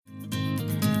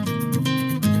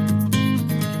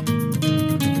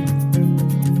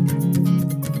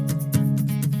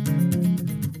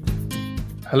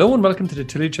Hello and welcome to the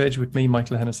Tillage Edge with me,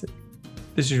 Michael Hennessy.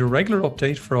 This is your regular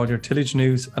update for all your tillage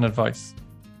news and advice.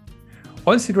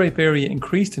 Oilseed rape area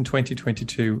increased in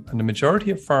 2022 and the majority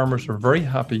of farmers are very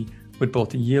happy with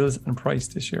both the yields and price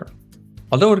this year.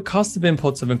 Although the cost of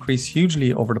inputs have increased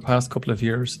hugely over the past couple of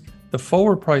years, the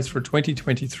forward price for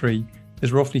 2023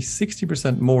 is roughly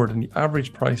 60% more than the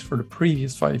average price for the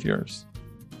previous 5 years.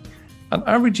 An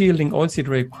average yielding oilseed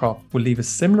rape crop will leave a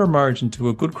similar margin to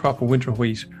a good crop of winter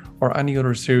wheat or any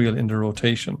other cereal in the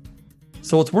rotation.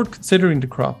 So it's worth considering the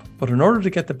crop, but in order to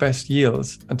get the best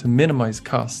yields and to minimise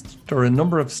costs, there are a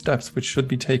number of steps which should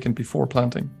be taken before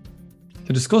planting.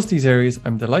 To discuss these areas,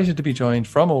 I'm delighted to be joined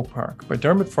from Oak Park by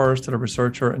Dermot Forrester, a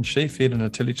researcher, and Shay Phelan,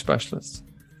 a tillage specialist.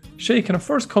 Shay, can I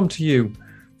first come to you?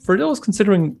 For those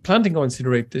considering planting oilseed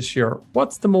rape this year,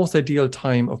 what's the most ideal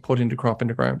time of putting the crop in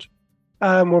the ground?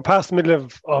 We're past the middle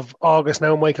of August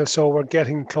now, Michael, so we're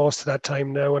getting close to that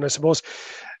time now. And I suppose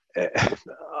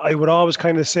I would always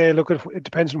kind of say, look, it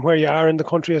depends on where you are in the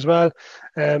country as well.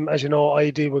 As you know, I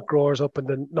deal with growers up in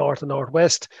the north and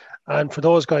northwest. And for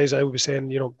those guys, I would be saying,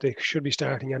 they should be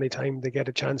starting anytime they get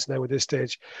a chance now at this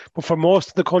stage. But for most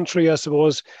of the country, I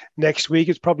suppose next week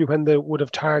is probably when they would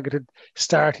have targeted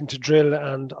starting to drill.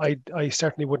 And I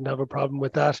certainly wouldn't have a problem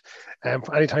with that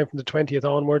for any time from the 20th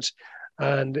onwards.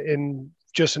 And in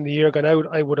the year gone out,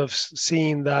 I would have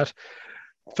seen that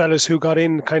fellas who got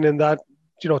in kind of in that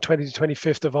 20 to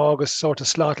 25th of August sort of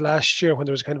slot last year when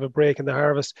there was kind of a break in the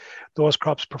harvest, those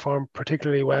crops performed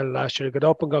particularly well last year. They got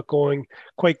up and got going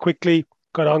quite quickly,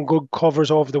 got on good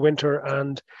covers over the winter,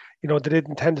 and they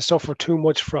didn't tend to suffer too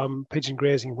much from pigeon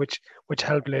grazing, which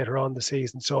helped later on the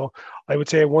season. So I would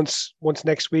say once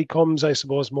next week comes, I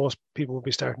suppose most people will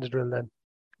be starting to drill then.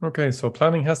 Okay, so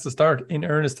planning has to start in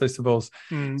earnest, I suppose.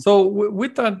 So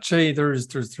with that, Shay, there's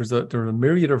a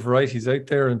myriad of varieties out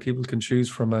there, and people can choose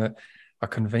from a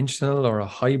conventional or a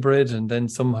hybrid, and then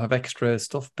some have extra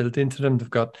stuff built into them. They've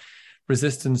got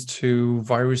resistance to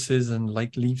viruses and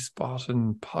light leaf spot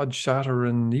and pod shatter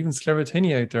and even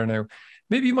sclerotinia out there now.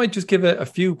 Maybe you might just give a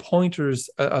few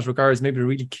pointers as regards maybe the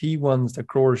really key ones that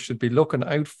growers should be looking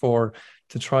out for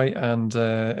to try and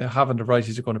having the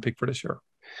varieties you're going to pick for this year.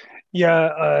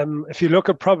 Yeah, if you look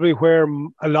at probably where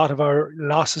a lot of our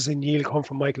losses in yield come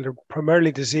from, Michael, they're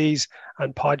primarily disease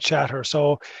and pod shatter.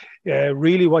 So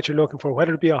really what you're looking for,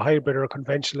 whether it be a hybrid or a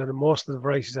conventional, and most of the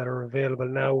varieties that are available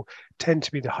now tend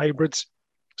to be the hybrids.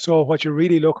 So what you're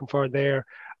really looking for there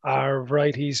are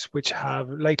varieties which have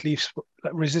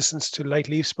resistance to light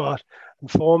leaf spot and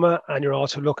phoma, and you're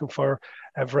also looking for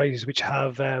varieties which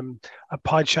have a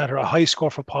pod shatter, a high score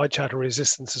for pod shatter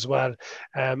resistance as well.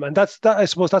 And that I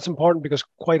suppose that's important because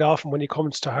quite often when it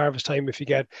comes to harvest time, if you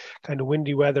get kind of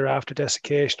windy weather after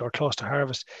desiccation or close to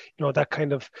harvest, that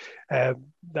kind of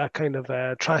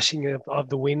trashing of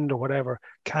the wind or whatever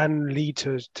can lead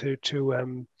to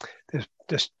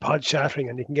this pod shattering,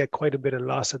 and you can get quite a bit of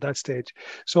loss at that stage.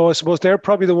 So I suppose they're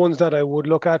probably the ones that I would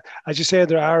look at. As you say,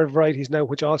 there are varieties now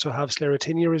which also have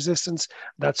sclerotinia resistance.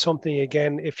 That's something,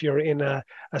 again, if you're in a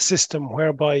system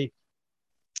whereby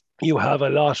you have a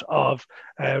lot of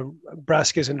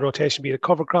brassicas in rotation, be it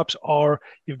cover crops, or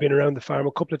you've been around the farm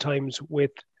a couple of times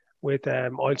with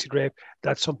oilseed rape,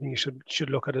 that's something you should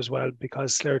look at as well,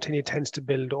 because sclerotinia tends to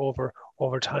build over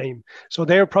time. So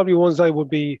they're probably ones I would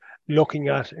be looking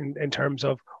at in terms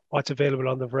of what's available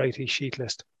on the variety sheet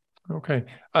list. Okay,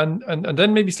 and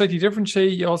then maybe slightly different, Shay,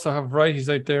 you also have varieties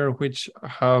out there which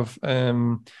have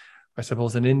I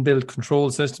suppose an inbuilt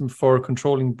control system for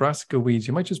controlling brassica weeds.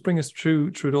 You might just bring us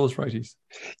through those varieties.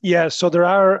 Yeah, so there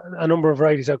are a number of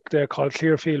varieties out there called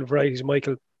Clearfield varieties,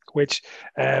 Michael, which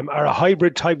are a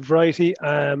hybrid type variety,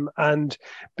 and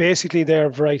basically they're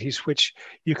varieties which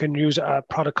you can use a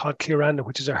product called Clearanda,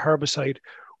 which is a herbicide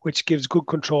which gives good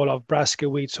control of brassica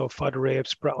weeds, so fodder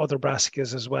rapes, other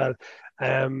brassicas as well,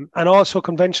 and also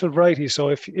conventional varieties. So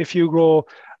if you grow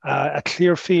a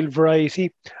Clearfield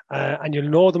variety, and you'll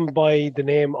know them by the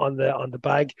name on the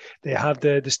bag, they have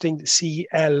the distinct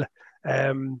CL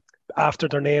after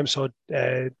their name. So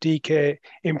DK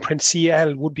imprint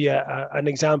CL would be an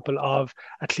example of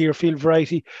a Clearfield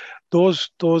variety. Those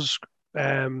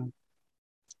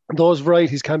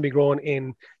varieties can be grown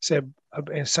in, say,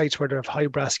 in sites where they have high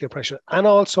brassica pressure. And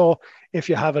also, if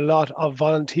you have a lot of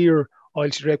volunteer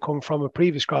oilseed rape coming from a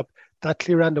previous crop, that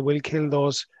Clearanda will kill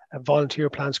those volunteer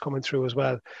plants coming through as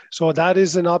well. So that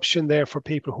is an option there for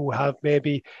people who have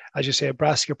maybe, as you say,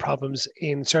 brassica problems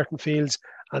in certain fields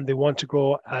and they want to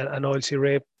grow an oilseed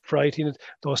rape variety.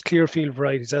 Those Clearfield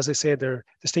varieties, as I say, they're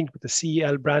distinct with the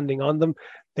CL branding on them.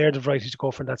 They're the varieties to go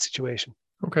for in that situation.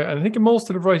 Okay, and I think in most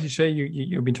of the varieties, Shay,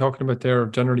 you've been talking about there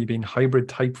generally being hybrid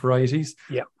type varieties.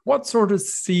 Yeah. What sort of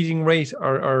seeding rate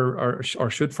or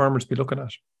should farmers be looking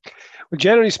at? Well,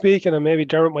 generally speaking, and maybe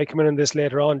Dermot might come in on this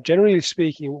later on. Generally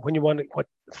speaking, when you want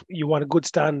a good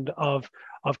stand of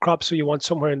crops, so you want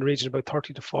somewhere in the region of about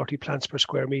 30 to 40 plants per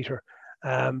square meter.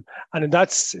 And in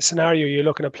that scenario, you're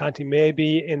looking at planting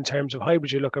maybe in terms of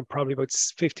hybrids, you're looking at probably about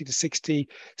 50 to 60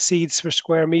 seeds per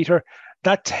square meter.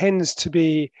 That tends to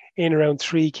be in around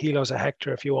 3 kilos a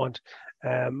hectare if you want.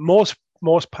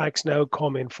 Most packs now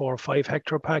come in 4 or 5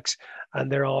 hectare packs,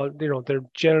 and they're all, they're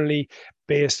generally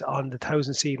based on the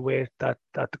 1,000 seed weight that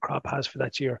the crop has for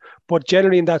that year. But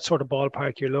generally in that sort of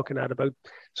ballpark, you're looking at about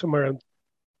somewhere around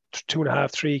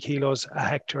 2.5, 3 kilos a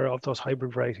hectare of those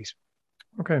hybrid varieties.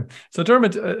 Okay, so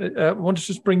Dermot, I want to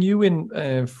just bring you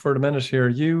in for a minute here.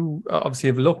 You obviously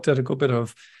have looked at a good bit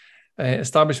of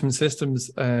establishment systems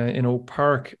in Oak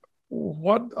Park.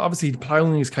 What obviously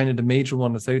ploughing is kind of the major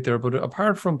one that's out there, but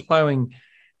apart from ploughing,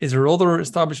 is there other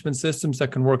establishment systems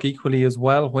that can work equally as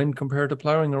well when compared to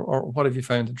ploughing, or what have you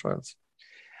found in trials?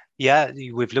 Yeah,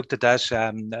 we've looked at that.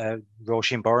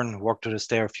 Roisin Byrne worked with us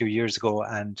there a few years ago,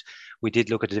 and we did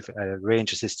look at a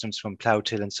range of systems from plough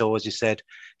till and sow, as you said,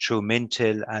 through min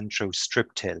till and through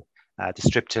strip till. The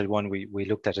strip till one we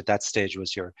looked at that stage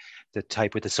was the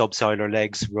type with the subsoiler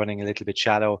legs running a little bit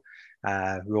shallow,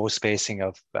 row spacing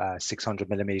of 600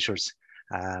 millimeters,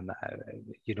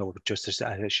 just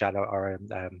a shallow or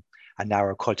a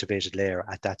narrow cultivated layer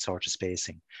at that sort of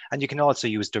spacing. And you can also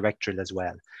use direct drill as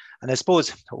well. And I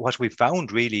suppose what we've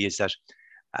found really is that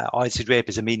oilseed rape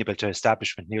is amenable to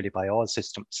establishment nearly by all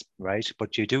systems, right?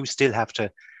 But you do still have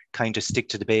to kind of stick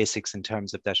to the basics in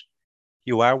terms of that.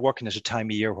 You are working at a time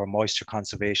of year where moisture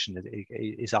conservation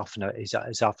is often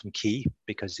key,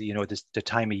 because the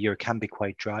time of year can be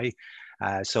quite dry.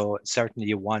 So certainly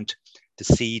you want the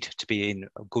seed to be in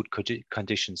good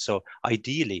condition. So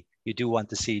ideally, you do want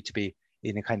the seed to be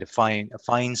in a kind of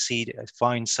fine seed, a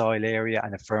fine soil area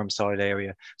and a firm soil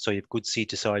area. So you have good seed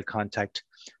to soil contact,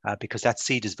 because that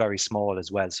seed is very small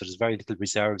as well. So there's very little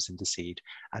reserves in the seed.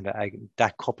 And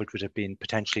that coupled with it being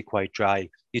potentially quite dry,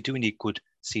 you do need good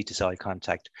seed to soil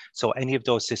contact. So any of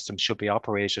those systems should be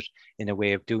operated in a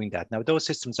way of doing that. Now, those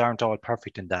systems aren't all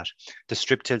perfect in that. The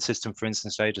strip till system, for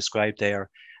instance, that I described there,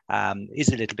 is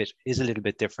a little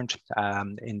bit different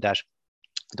in that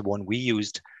the one we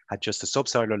used had just a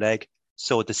subsoiler leg.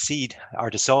 So the seed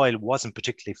or the soil wasn't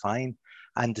particularly fine,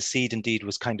 and the seed indeed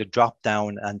was kind of dropped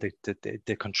down, and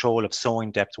the control of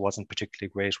sowing depth wasn't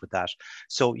particularly great with that.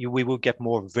 So we will get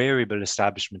more variable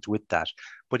establishment with that.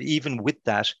 But even with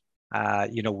that,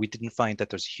 we didn't find that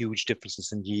there's huge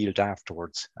differences in yield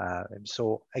afterwards.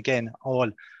 So again,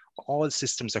 all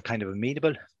systems are kind of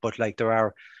amenable, but like there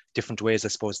are different ways, I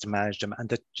suppose, to manage them. And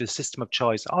the system of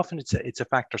choice, often it's a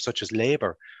factor such as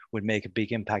labor will make a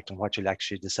big impact on what you'll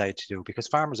actually decide to do, because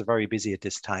farmers are very busy at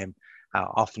this time,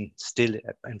 often still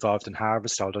involved in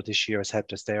harvest, although this year has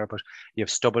helped us there, but you have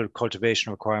stubble cultivation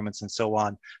requirements and so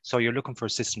on. So you're looking for a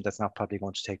system that's not probably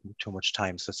going to take too much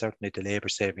time. So certainly the labor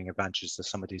saving advantages of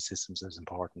some of these systems is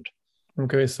important.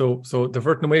 Okay, so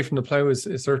diverting away from the plough is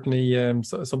certainly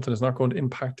something that's not going to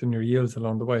impact on your yields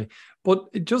along the way.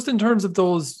 But just in terms of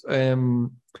those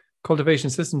cultivation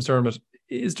systems, Dermot,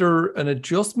 is there an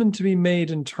adjustment to be made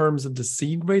in terms of the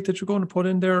seed rate that you're going to put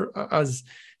in there? As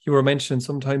you were mentioning,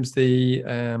 sometimes the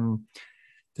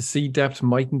seed depth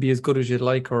mightn't be as good as you'd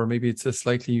like, or maybe it's a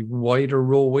slightly wider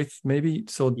row width, maybe.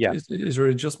 So yeah. Is there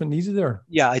an adjustment needed there?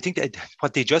 Yeah, I think that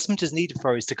what the adjustment is needed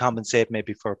for is to compensate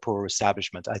maybe for a poor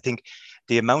establishment. I think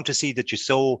the amount of seed that you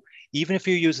sow, even if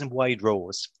you're using wide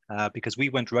rows, because we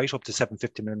went right up to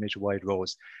 750 millimeter wide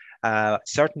rows,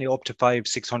 certainly up to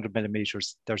 600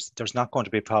 millimeters, there's not going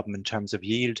to be a problem in terms of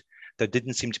yield. There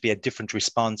didn't seem to be a different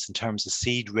response in terms of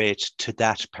seed rate to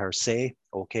that per se,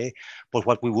 okay? But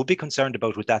what we would be concerned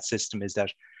about with that system is that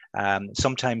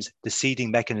sometimes the seeding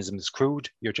mechanism is crude.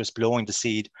 You're just blowing the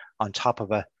seed on top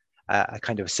of a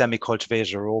kind of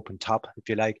semi-cultivated or open top, if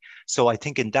you like. So I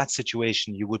think in that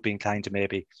situation, you would be inclined to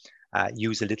maybe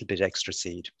use a little bit extra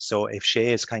seed. So if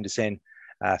Shay is kind of saying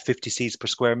 50 seeds per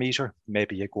square meter,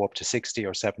 maybe you go up to 60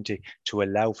 or 70 to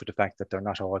allow for the fact that they're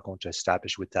not all going to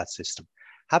establish with that system.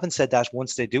 Having said that,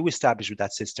 once they do establish with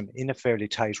that system in a fairly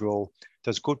tight row,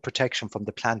 there's good protection from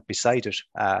the plant beside it.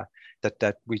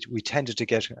 That we tended to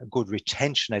get a good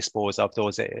retention, I suppose, of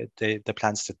those the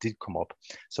plants that did come up.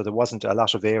 So there wasn't a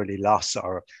lot of early loss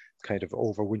or kind of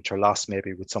overwinter loss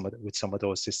maybe with some of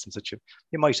those systems that you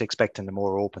might expect in a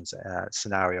more open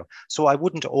scenario. So I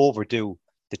wouldn't overdo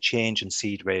the change in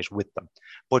seed rate with them.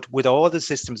 But with all the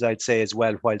systems, I'd say as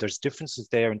well, while there's differences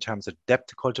there in terms of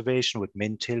depth of cultivation with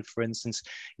min-till, for instance,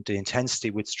 the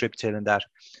intensity with strip-till and that,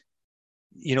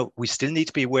 we still need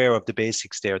to be aware of the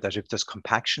basics there, that if there's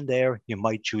compaction there, you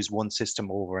might choose one system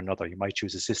over another. You might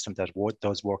choose a system that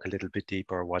does work a little bit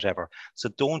deeper or whatever. So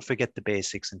don't forget the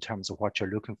basics in terms of what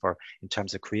you're looking for, in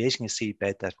terms of creating a seed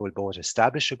bed that will both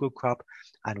establish a good crop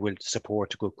and will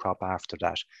support a good crop after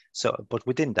that. So, but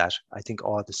within that, I think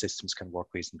all the systems can work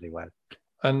reasonably well.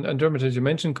 And Dermot, as you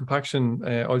mentioned, compaction,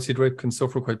 oilseed rape can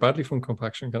suffer quite badly from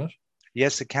compaction, can it?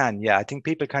 Yes, it can. Yeah, I think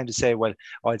people kind of say, well,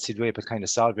 oilseed rape will kind of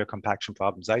solve your compaction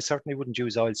problems. I certainly wouldn't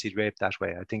use oilseed rape that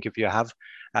way. I think if you have,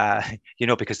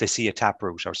 because they see a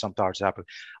taproot or some sort of taproot,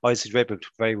 oilseed rape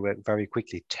will very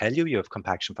quickly tell you have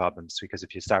compaction problems, because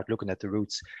if you start looking at the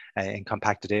roots in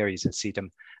compacted areas, you'll see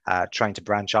them trying to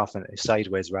branch off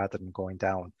sideways rather than going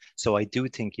down. So I do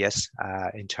think, yes,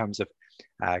 in terms of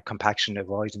compaction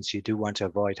avoidance, you do want to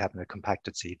avoid having a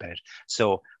compacted seedbed.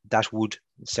 So that would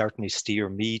certainly steer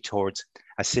me towards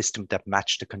a system that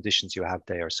matched the conditions you have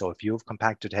there. So if you have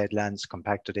compacted headlands,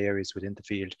 compacted areas within the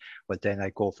field, well, then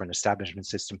I go for an establishment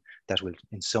system that will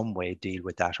in some way deal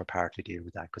with that or partly deal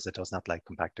with that, because it does not like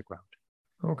compacted ground.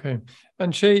 Okay.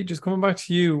 And Shay, just coming back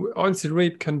to you, oilseed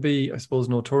rape can be, I suppose,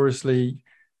 notoriously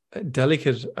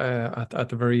delicate at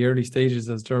the very early stages,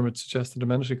 as Dermot suggested a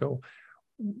minute ago.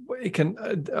 It can,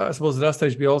 I suppose, at that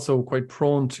stage be also quite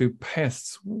prone to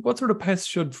pests. What sort of pests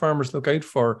should farmers look out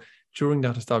for during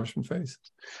that establishment phase?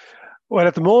 Well,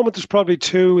 at the moment, there's probably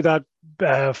two that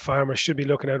farmers should be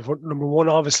looking out for. Number one,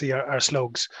 obviously, are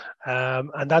slugs.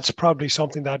 And that's probably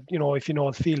something that, if you know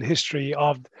the field history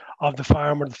of the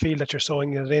farm or the field that you're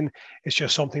sowing it in, it's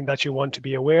just something that you want to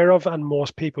be aware of. And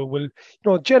most people will,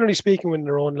 generally speaking, in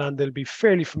their own land, they'll be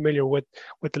fairly familiar with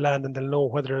the land, and they'll know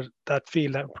whether that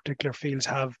particular fields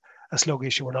have a slug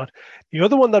issue or not. The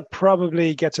other one that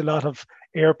probably gets a lot of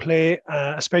airplay,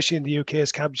 especially in the UK,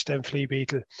 is cabbage stem flea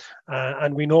beetle,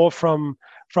 and we know from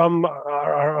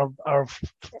our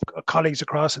colleagues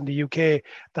across in the UK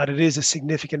that it is a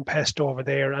significant pest over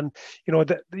there. And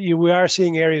we are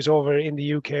seeing areas over in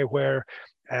the UK where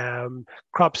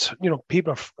crops,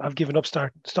 people have given up,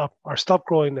 stop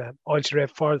growing oilseed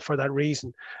rape for that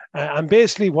reason. And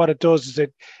basically what it does is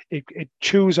it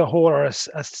chews a hole, or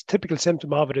a typical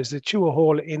symptom of it is it chew a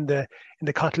hole in the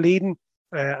cotyledon.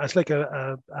 It's like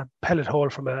a pellet hole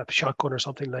from a shotgun or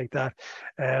something like that.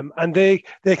 And they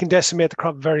can decimate the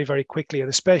crop very, very quickly, and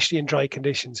especially in dry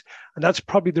conditions. And that's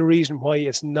probably the reason why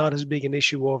it's not as big an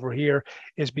issue over here,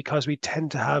 is because we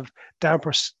tend to have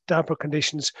damper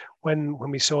conditions when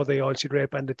we sow the oilseed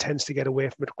rape, and it tends to get away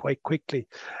from it quite quickly.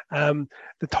 The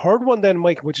third one then,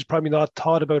 Mike, which is probably not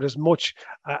thought about as much,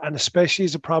 and especially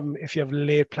is a problem if you have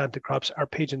late planted crops, are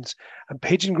pigeons. And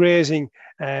pigeon grazing,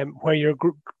 where you're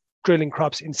drilling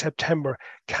crops in September,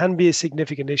 can be a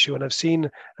significant issue. And I've seen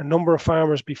a number of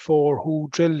farmers before who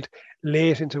drilled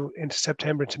late into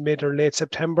September, into mid or late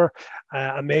September,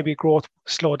 and maybe growth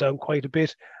slowed down quite a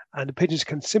bit. And the pigeons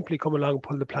can simply come along and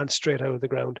pull the plant straight out of the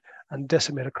ground and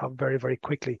decimate a crop very, very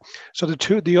quickly. So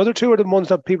the other two are the ones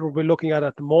that people will be looking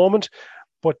at the moment.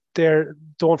 But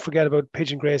don't forget about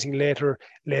pigeon grazing later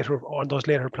on those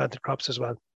later planted crops as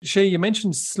well. Shay, you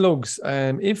mentioned slugs.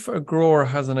 If a grower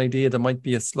has an idea there might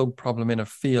be a slug problem in a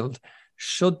field,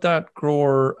 should that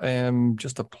grower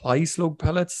just apply slug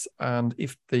pellets? And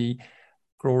if the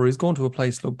grower is going to apply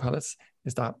slug pellets,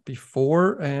 is that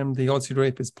before the oilseed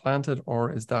rape is planted,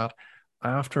 or is that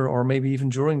after, or maybe even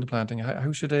during the planting?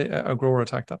 How should a grower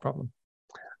attack that problem?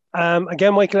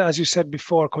 Again, Michael, as you said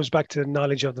before, it comes back to the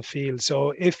knowledge of the field.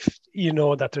 So if you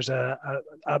know that there's a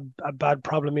bad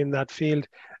problem in that field,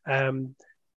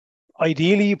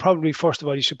 ideally, probably first of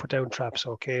all, you should put down traps.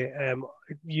 Okay, I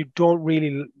don't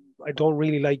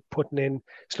really like putting in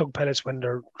slug pellets when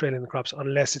they're draining the crops,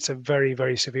 unless it's a very,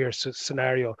 very severe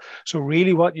scenario. So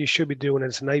really, what you should be doing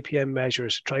is an IPM measure,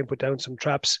 is to try and put down some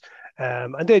traps.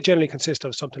 And they generally consist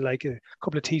of something like a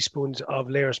couple of teaspoons of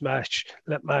layers mash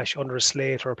under a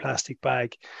slate or a plastic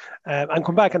bag, and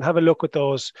come back and have a look at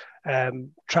those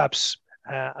traps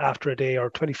after a day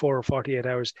or 24 or 48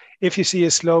 hours. If you see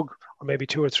a slug, or maybe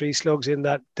 2 or 3 slugs in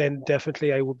that, then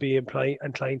definitely I would be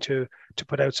inclined to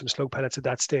put out some slug pellets at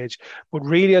that stage. But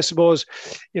really, I suppose,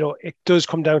 it does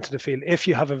come down to the field. If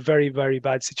you have a very, very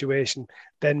bad situation,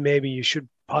 then maybe you should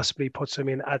possibly put some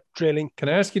in at drilling. Can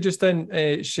I ask you just then,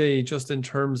 Shay, just in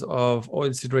terms of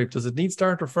oilseed rape, does it need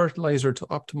starter fertilizer to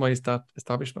optimize that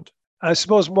establishment? I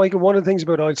suppose, Michael, one of the things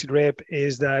about oilseed rape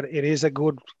is that it is a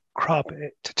good crop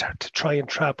to try and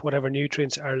trap whatever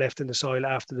nutrients are left in the soil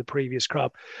after the previous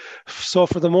crop. So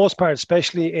for the most part,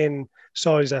 especially in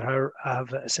soils that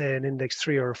have say an index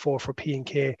 3 or 4 for P and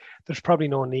K, there's probably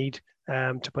no need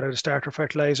to put out a starter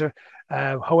fertilizer.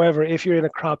 However, if you're in a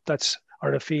crop or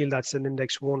in a field that's an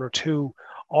index 1 or 2,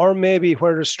 or maybe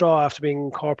where there's straw after being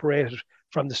incorporated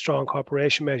from the straw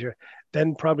incorporation measure,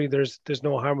 then probably there's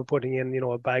no harm in putting in,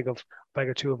 a bag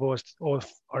or two of those, or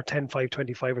 10, 5,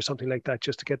 25 or something like that,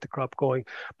 just to get the crop going.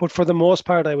 But for the most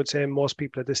part, I would say most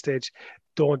people at this stage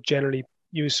don't generally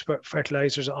use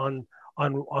fertilizers on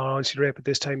oilseed rape at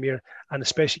this time of year, and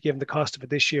especially given the cost of it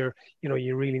this year,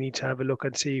 you really need to have a look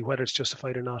and see whether it's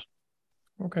justified or not.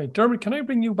 Okay, Dermot, can I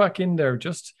bring you back in there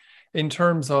just in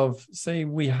terms of, say,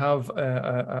 we have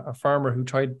a farmer who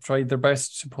tried their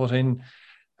best to put in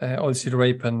oilseed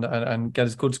rape and get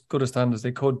as good a stand as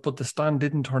they could, but the stand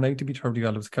didn't turn out to be terribly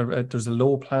well. There's a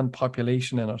low plant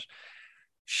population in it.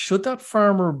 Should that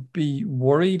farmer be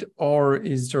worried, or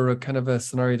is there a kind of a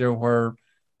scenario there where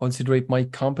oilseed rape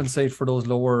might compensate for those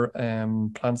lower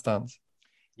plant stands?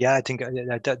 Yeah, I think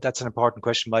that's an important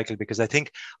question, Michael, because I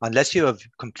think unless you have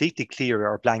completely clear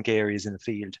or blank areas in the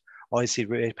field, oilseed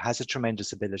rape has a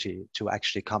tremendous ability to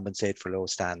actually compensate for low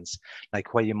stands.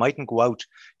 Like where you mightn't go out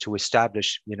to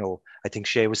establish, I think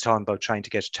Shay was talking about trying to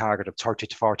get a target of 30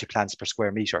 to 40 plants per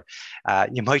square meter.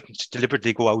 You mightn't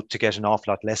deliberately go out to get an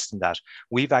awful lot less than that.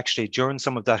 We've actually, during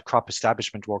some of that crop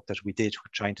establishment work that we did,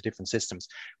 trying to different systems,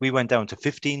 we went down to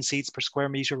 15 seeds per square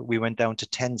meter. We went down to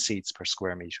 10 seeds per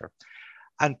square meter.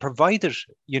 And provided,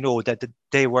 that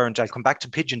they weren't, I'll come back to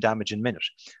pigeon damage in a minute,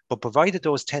 but provided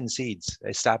those 10 seeds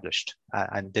established,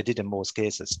 and they did in most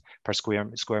cases per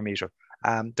square meter,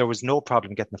 there was no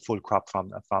problem getting a full crop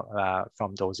from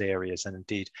those areas. And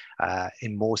indeed,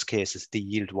 in most cases, the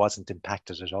yield wasn't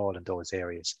impacted at all in those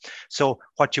areas. So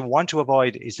what you want to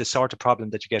avoid is the sort of problem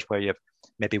that you get where you have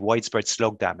maybe widespread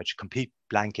slug damage, complete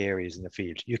blank areas in the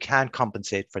field. You can't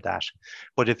compensate for that.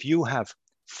 But if you have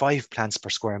 5 plants per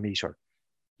square meter,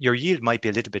 your yield might be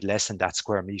a little bit less in that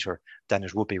square meter than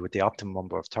it would be with the optimum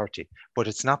number of 30, but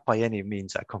it's not by any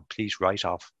means a complete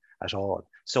write-off at all.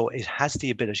 So it has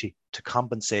the ability to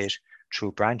compensate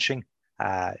through branching,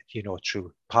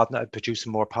 through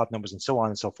producing more pod numbers and so on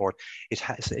and so forth.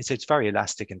 It's very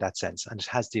elastic in that sense, and it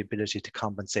has the ability to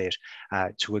compensate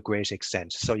to a great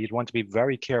extent. So you'd want to be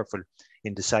very careful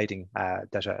in deciding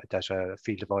that a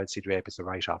field of oilseed rape is a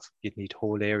write-off. You'd need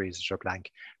whole areas that are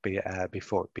blank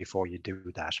before you do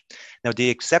that. Now, the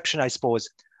exception, I suppose,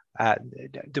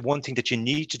 the one thing that you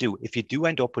need to do if you do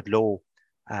end up with low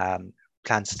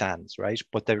plant stands, right?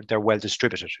 But they're well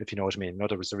distributed, if you know what I mean. In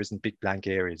other words, there isn't big blank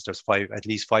areas. There's at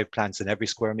least 5 plants in every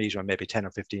square meter, and maybe 10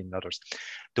 or 15 in others.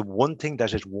 The one thing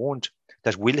that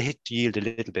will hit yield a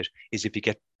little bit is if you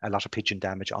get a lot of pigeon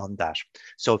damage on that.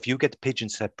 So if you get the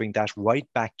pigeons that bring that right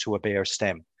back to a bare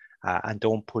stem and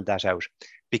don't pull that out,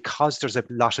 because there's a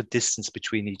lot of distance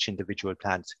between each individual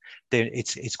plant, then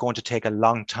it's going to take a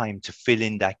long time to fill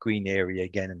in that green area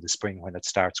again in the spring when it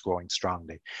starts growing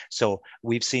strongly. So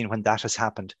we've seen when that has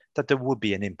happened that there would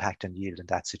be an impact on yield in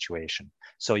that situation.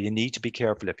 So you need to be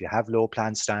careful. If you have low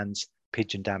plant stands,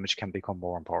 pigeon damage can become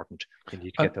more important. You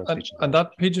need to get those pigeon and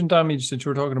that pigeon damage that you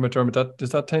were talking about, Dermot,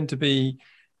 does that tend to be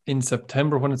in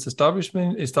September when it's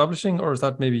establishing, or is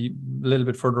that maybe a little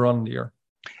bit further on in the year?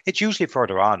 It's usually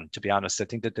further on, to be honest. I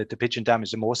think that the pigeon damage,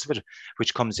 the most of it,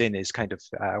 which comes in, is kind of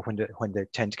when they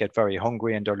tend to get very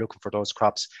hungry and they're looking for those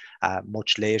crops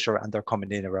much later, and they're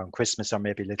coming in around Christmas or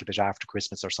maybe a little bit after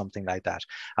Christmas or something like that.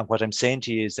 And what I'm saying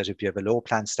to you is that if you have a low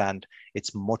plant stand,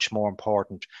 it's much more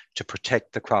important to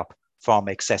protect the crop from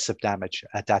excessive damage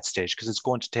at that stage, because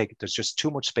there's just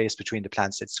too much space between the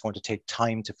plants. It's going to take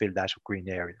time to fill that green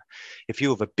area. If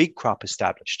you have a big crop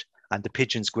established and the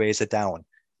pigeons graze it down,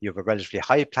 you have a relatively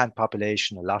high plant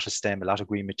population, a lot of stem, a lot of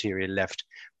green material left,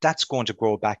 that's going to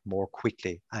grow back more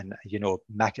quickly and,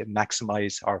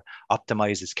 maximize or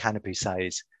optimize its canopy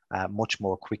size much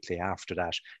more quickly after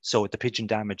that. So the pigeon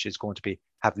damage is going to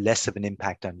have less of an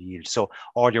impact on yield. So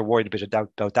all you're worried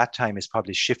about that time is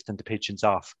probably shifting the pigeons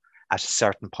off at a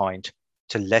certain point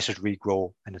to let it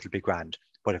regrow, and it'll be grand.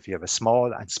 But if you have a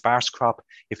small and sparse crop,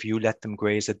 if you let them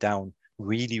graze it down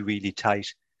really, really tight,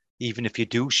 even if you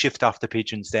do shift off the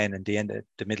pigeons then in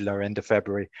the middle or end of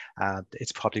February,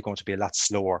 it's probably going to be a lot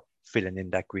slower filling in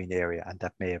that green area, and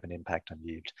that may have an impact on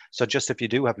yield. So just if you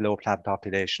do have low plant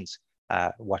populations,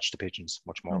 watch the pigeons,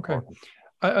 much more important.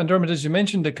 And Dermot, as you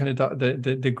mentioned, the kind of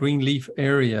the green leaf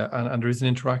area, and there is an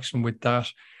interaction with that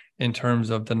in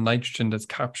terms of the nitrogen that's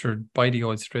captured by the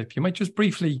oilseed rape. You might just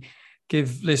briefly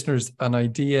give listeners an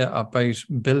idea about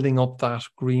building up that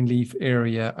green leaf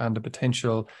area and the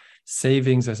potential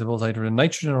savings, I suppose, either in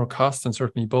nitrogen or cost, and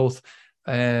certainly both,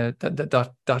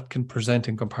 that can present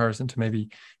in comparison to maybe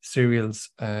cereals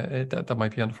that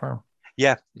might be on the farm?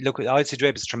 Yeah, look, oilseed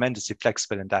rape is tremendously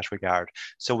flexible in that regard.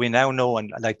 So we now know,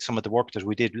 and like some of the work that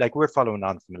we did, like we're following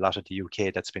on from a lot of the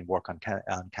UK that's been work on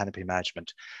canopy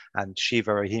management. And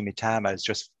Shiva Rahimi Tama has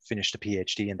just finished a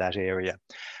PhD in that area.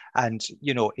 And,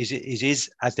 you know, it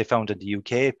is, as they found in the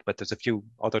UK, but there's a few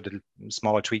other little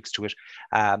small tweaks to it.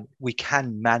 We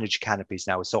can manage canopies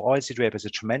now. So oilseed rape has a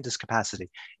tremendous capacity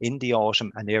in the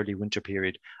autumn and early winter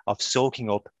period of soaking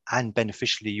up and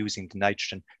beneficially using the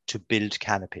nitrogen to build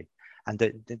canopy. And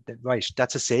right,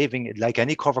 that's a saving. Like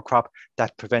any cover crop,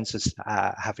 that prevents us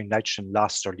having nitrogen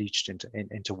lost or leached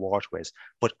into waterways.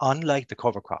 But unlike the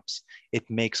cover crops, it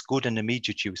makes good and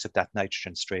immediate use of that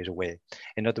nitrogen straight away.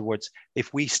 In other words,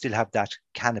 if we still have that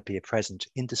canopy present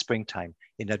in the springtime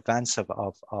in advance of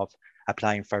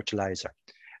applying fertilizer,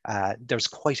 there's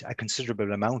quite a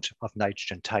considerable amount of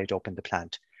nitrogen tied up in the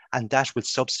plant. And that will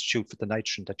substitute for the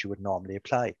nitrogen that you would normally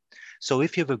apply. So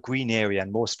if you have a green area, and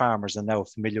most farmers are now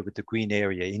familiar with the green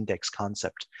area index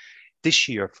concept, this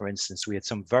year, for instance, we had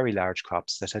some very large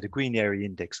crops that had a green area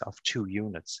index of 2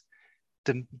 units.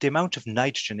 The amount of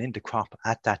nitrogen in the crop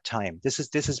at that time, this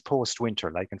is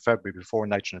post-winter, like in February before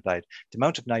nitrogen applied, the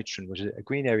amount of nitrogen with a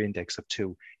green area index of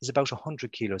 2 is about 100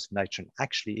 kilos of nitrogen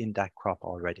actually in that crop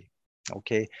already.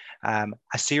 Okay, a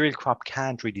cereal crop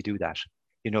can't really do that.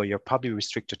 You know, you're probably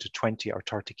restricted to 20 or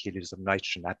 30 kilos of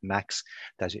nitrogen at max,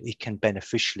 that it can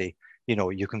beneficially, you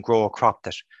know, you can grow a crop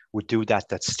that would do that,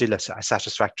 that's still a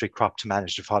satisfactory crop to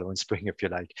manage the following spring, if you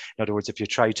like. In other words, if you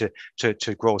try to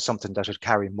grow something that would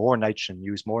carry more nitrogen,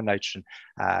 use more nitrogen,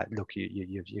 look,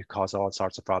 you cause all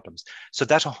sorts of problems. So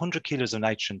that 100 kilos of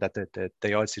nitrogen that the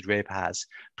oilseed rape has,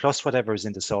 plus whatever is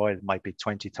in the soil, might be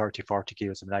 20, 30, 40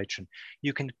 kilos of nitrogen,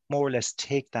 you can more or less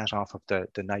take that off of the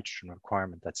nitrogen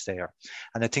requirement that's there.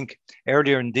 And I think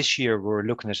earlier in this year, we were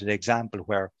looking at an example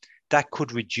where that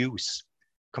could reduce,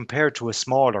 compared to a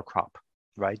smaller crop,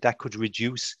 right? That could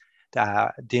reduce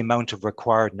the amount of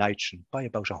required nitrogen by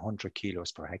about 100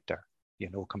 kilos per hectare, you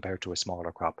know, compared to a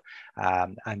smaller crop.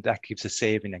 And that gives a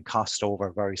saving in cost over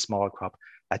a very small crop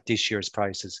at this year's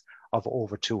prices of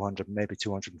over 200, maybe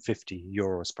 250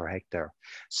 euros per hectare.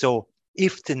 So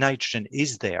if the nitrogen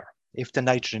is there, if the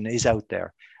nitrogen is out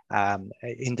there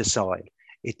in the soil,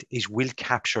 it will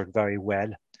capture it very well,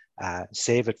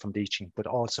 save it from leaching, but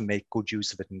also make good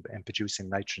use of it in producing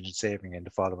nitrogen saving in the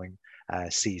following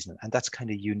season. And that's kind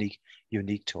of unique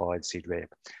to oilseed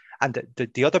rape. And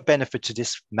the other benefit to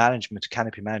this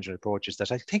canopy management approach is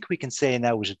that I think we can say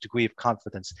now with a degree of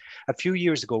confidence, a few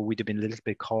years ago, we'd have been a little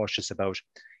bit cautious about,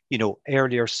 you know,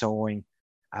 earlier sowing,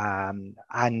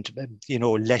 and you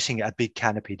know, letting a big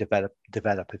canopy develop,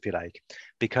 if you like,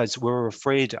 because we're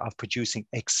afraid of producing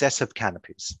excessive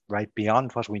canopies, right,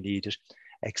 beyond what we needed,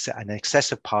 an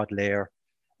excessive pod layer,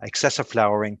 excessive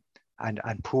flowering, and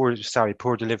poor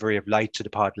delivery of light to the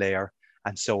pod layer,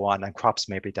 and so on, and crops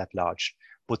may be that large.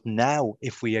 But now,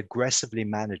 if we aggressively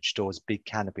manage those big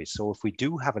canopies, so if we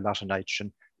do have a lot of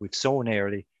nitrogen, we've sown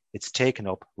early, it's taken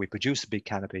up, we produce a big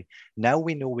canopy. Now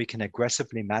we know we can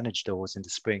aggressively manage those in the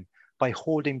spring by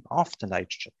holding off the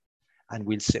nitrogen, and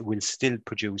we'll still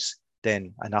produce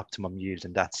then an optimum yield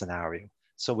in that scenario.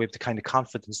 So we have the kind of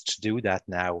confidence to do that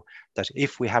now, that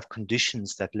if we have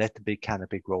conditions that let the big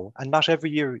canopy grow, and not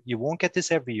every year, you won't get this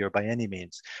every year by any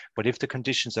means, but if the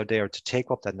conditions are there to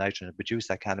take up that nitrogen and produce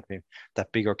that canopy,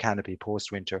 that bigger canopy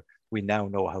post-winter, we now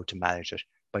know how to manage it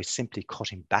by simply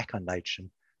cutting back on nitrogen,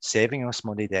 saving us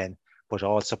money then, but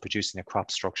also producing a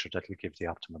crop structure that will give the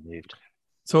optimum yield.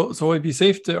 So would I be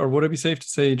safe to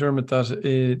say, Dermot,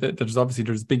 that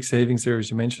there's big savings there, as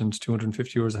you mentioned,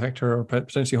 250 euros a hectare, or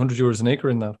potentially 100 euros an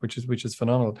acre in that, which is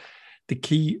phenomenal. The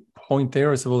key point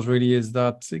there, I suppose, really is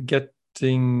that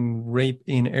getting rape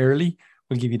in early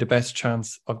will give you the best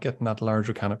chance of getting that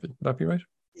larger canopy. Would that be right?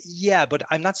 Yeah, but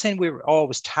I'm not saying we're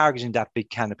always targeting that big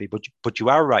canopy, but you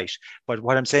are right. But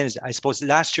what I'm saying is, I suppose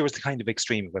last year was the kind of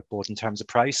extreme of it, both in terms of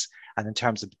price and in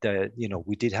terms of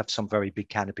we did have some very big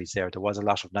canopies there. There was a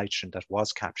lot of nitrogen that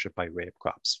was captured by rape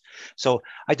crops. So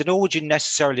I don't know, would you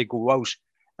necessarily go out,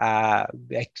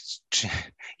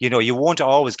 you won't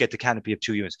always get the canopy of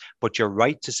 2 units, but you're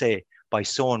right to say by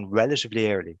sowing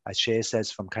relatively early, as Shay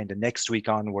says, from kind of next week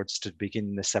onwards to the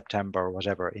beginning of September or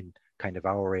whatever in kind of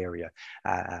our area.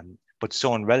 But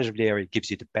sowing relatively early gives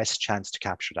you the best chance to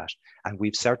capture that. And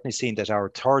we've certainly seen that our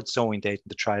third sowing date in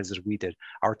the trials that we did,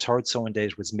 our third sowing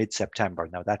date was mid-September.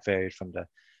 Now that varied from the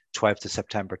 12th of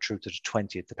September through to the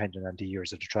 20th, depending on the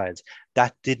years of the trials.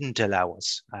 That didn't allow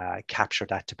us capture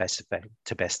that to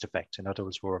best effect. In other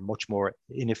words, we were much more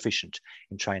inefficient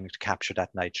in trying to capture that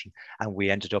nitrogen, and we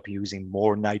ended up using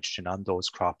more nitrogen on those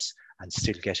crops and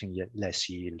still getting less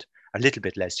yield, a little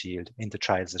bit less yield in the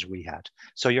trials that we had.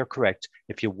 So you're correct.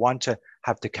 If you want to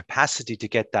have the capacity to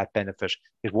get that benefit,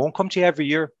 it won't come to you every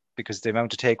year, because the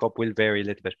amount of take up will vary a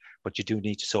little bit, but you do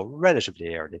need to sow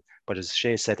relatively early. But as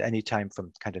Shay said, any time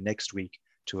from kind of next week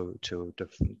to the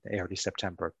early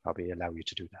September probably allow you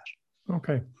to do that.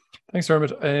 Okay, thanks,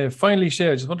 Dermot. Finally,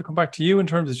 Shay, I just want to come back to you in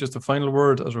terms of just a final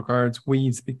word as regards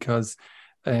weeds, because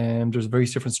there's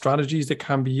various different strategies that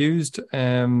can be used.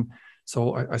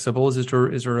 So I suppose, is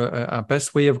there a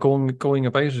best way of going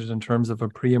about it in terms of a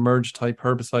pre-emerge type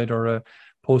herbicide or a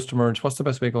post-emerge? What's the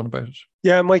best way of going about it?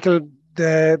 Yeah, Michael,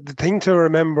 the thing to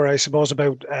remember, I suppose,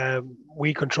 about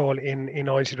weed control in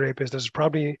oilseed rape is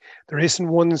there isn't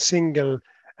one single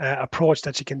approach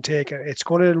that you can take. It's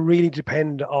going to really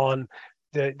depend on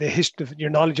the history, your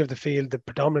knowledge of the field, the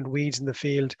predominant weeds in the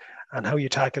field, and how you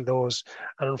tackle those.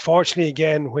 And unfortunately,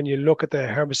 again, when you look at the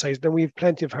herbicides, then we have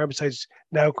plenty of herbicides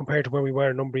now compared to where we were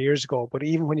a number of years ago. But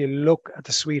even when you look at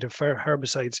the suite of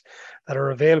herbicides that are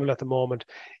available at the moment,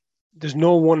 there's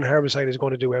no one herbicide is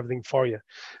going to do everything for you.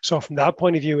 So from that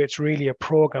point of view, it's really a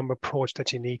program approach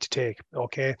that you need to take.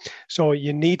 Okay, so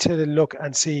you need to look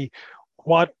and see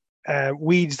what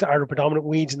weeds that are the predominant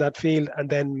weeds in that field, and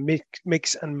then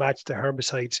mix and match the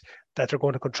herbicides that are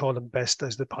going to control them best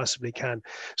as they possibly can.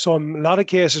 So in a lot of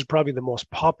cases, probably the most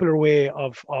popular way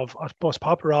of most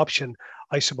popular option,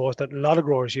 I suppose, that a lot of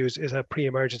growers use is a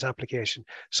pre-emergence application,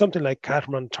 something like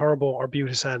Catamaran Turbo or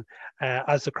Butasan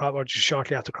as the crop, or just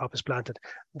shortly after the crop is planted.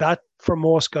 That for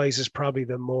most guys is probably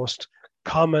the most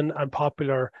common and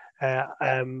popular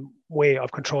way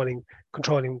of controlling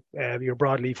your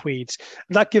broadleaf weeds.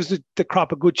 And that gives the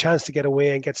crop a good chance to get away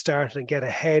and get started and get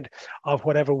ahead of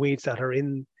whatever weeds that are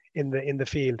in the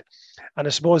field. And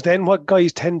I suppose then what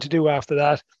guys tend to do after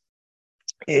that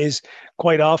is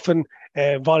quite often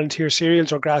volunteer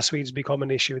cereals or grass weeds become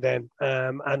an issue then.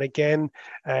 And again,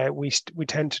 we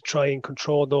tend to try and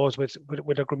control those with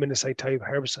a graminicide type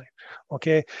herbicide.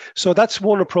 Okay, so that's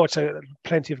one approach that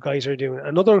plenty of guys are doing.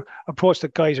 Another approach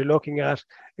that guys are looking at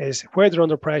is where they're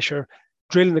under pressure,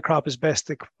 drilling the crop as best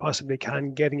they possibly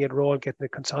can, getting it rolled, getting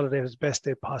it consolidated as best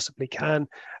they possibly can,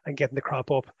 and getting the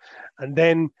crop up. And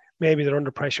then maybe they're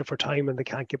under pressure for time and they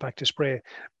can't get back to spray.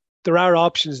 There are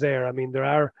options there. I mean, there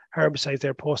are herbicides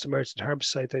there, post-emergent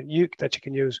herbicides that you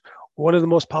can use. One of the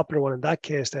most popular one in that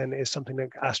case then is something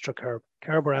like Astrocarb.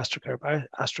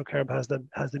 Astrocarb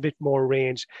has a bit more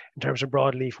range in terms of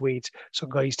broadleaf weeds, so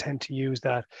guys tend to use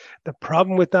that. The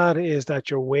problem with that is that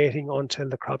you're waiting until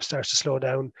the crop starts to slow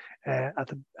down at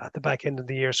the back end of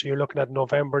the year. So you're looking at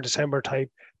November, December type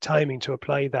timing to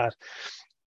apply that.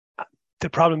 The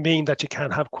problem being that you can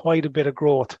have quite a bit of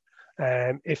growth.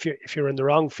 If you're in the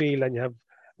wrong field and you have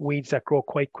weeds that grow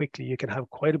quite quickly, you can have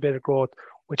quite a bit of growth,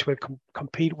 which will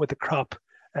compete with the crop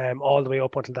all the way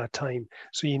up until that time.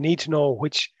 So you need to know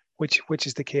which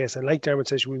is the case. And like Dermot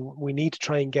says, we need to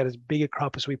try and get as big a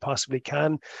crop as we possibly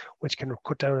can, which can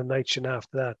cut down on nitrogen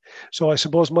after that. So I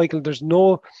suppose, Michael, there's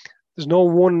no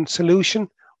one solution.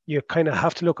 You kind of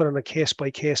have to look at it on a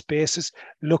case-by-case basis,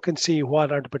 look and see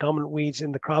what are the predominant weeds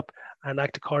in the crop and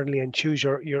act accordingly and choose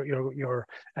your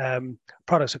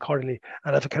products accordingly.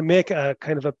 And if I can make a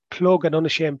kind of a plug, an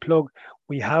unashamed plug,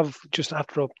 we have, just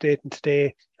after updating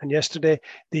today and yesterday,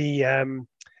 the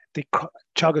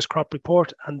Teagasc crop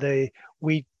report and the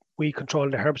weed control,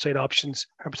 the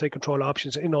herbicide control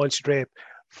options in oilseed rape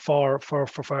for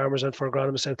farmers and for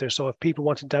agronomists out there. So if people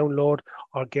want to download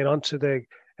or get onto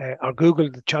or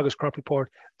Google the Teagasc crop report,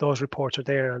 those reports are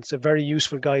there, and it's a very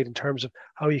useful guide in terms of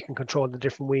how you can control the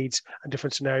different weeds and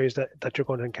different scenarios that you're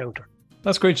going to encounter.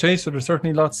 That's great, Chase. So there's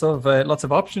certainly lots of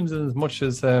options and as much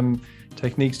as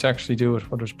techniques to actually do it,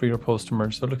 whether it's pre or post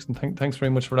emerge. So look, thanks very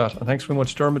much for that, and thanks very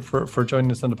much, Dermot, for joining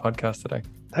us on the podcast today.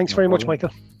 Thanks very much, Michael.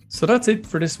 So that's it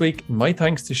for this week. My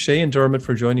thanks to Shay and Dermot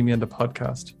for joining me on the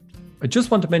podcast. I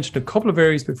just want to mention a couple of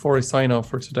areas before I sign off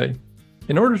for today.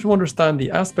 In order to understand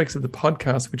the aspects of the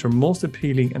podcast which are most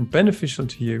appealing and beneficial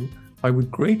to you, I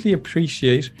would greatly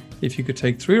appreciate if you could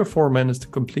take 3 or 4 minutes to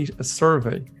complete a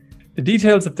survey. The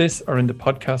details of this are in the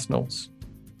podcast notes.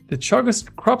 The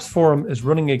Teagasc Crops Forum is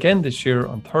running again this year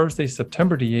on Thursday,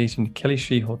 September the 8th in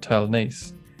Kellyshee Hotel,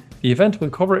 Naas. The event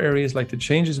will cover areas like the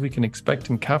changes we can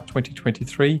expect in CAP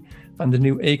 2023 and the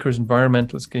new Acres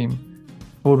Environmental Scheme,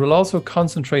 but will also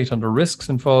concentrate on the risks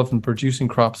involved in producing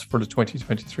crops for the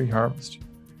 2023 harvest.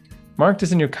 Mark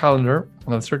this in your calendar,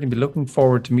 and I'll certainly be looking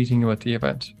forward to meeting you at the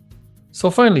event. So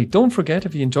finally, don't forget,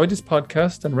 if you enjoyed this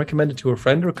podcast, and recommend it to a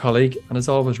friend or colleague. And as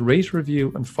always, rate,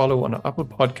 review and follow on Apple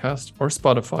Podcast or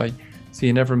Spotify so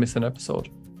you never miss an episode.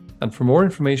 And for more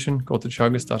information, go to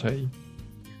teagasc.ie.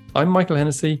 I'm Michael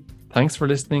Hennessy. Thanks for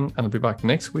listening, and I'll be back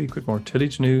next week with more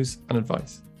tillage news and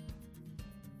advice.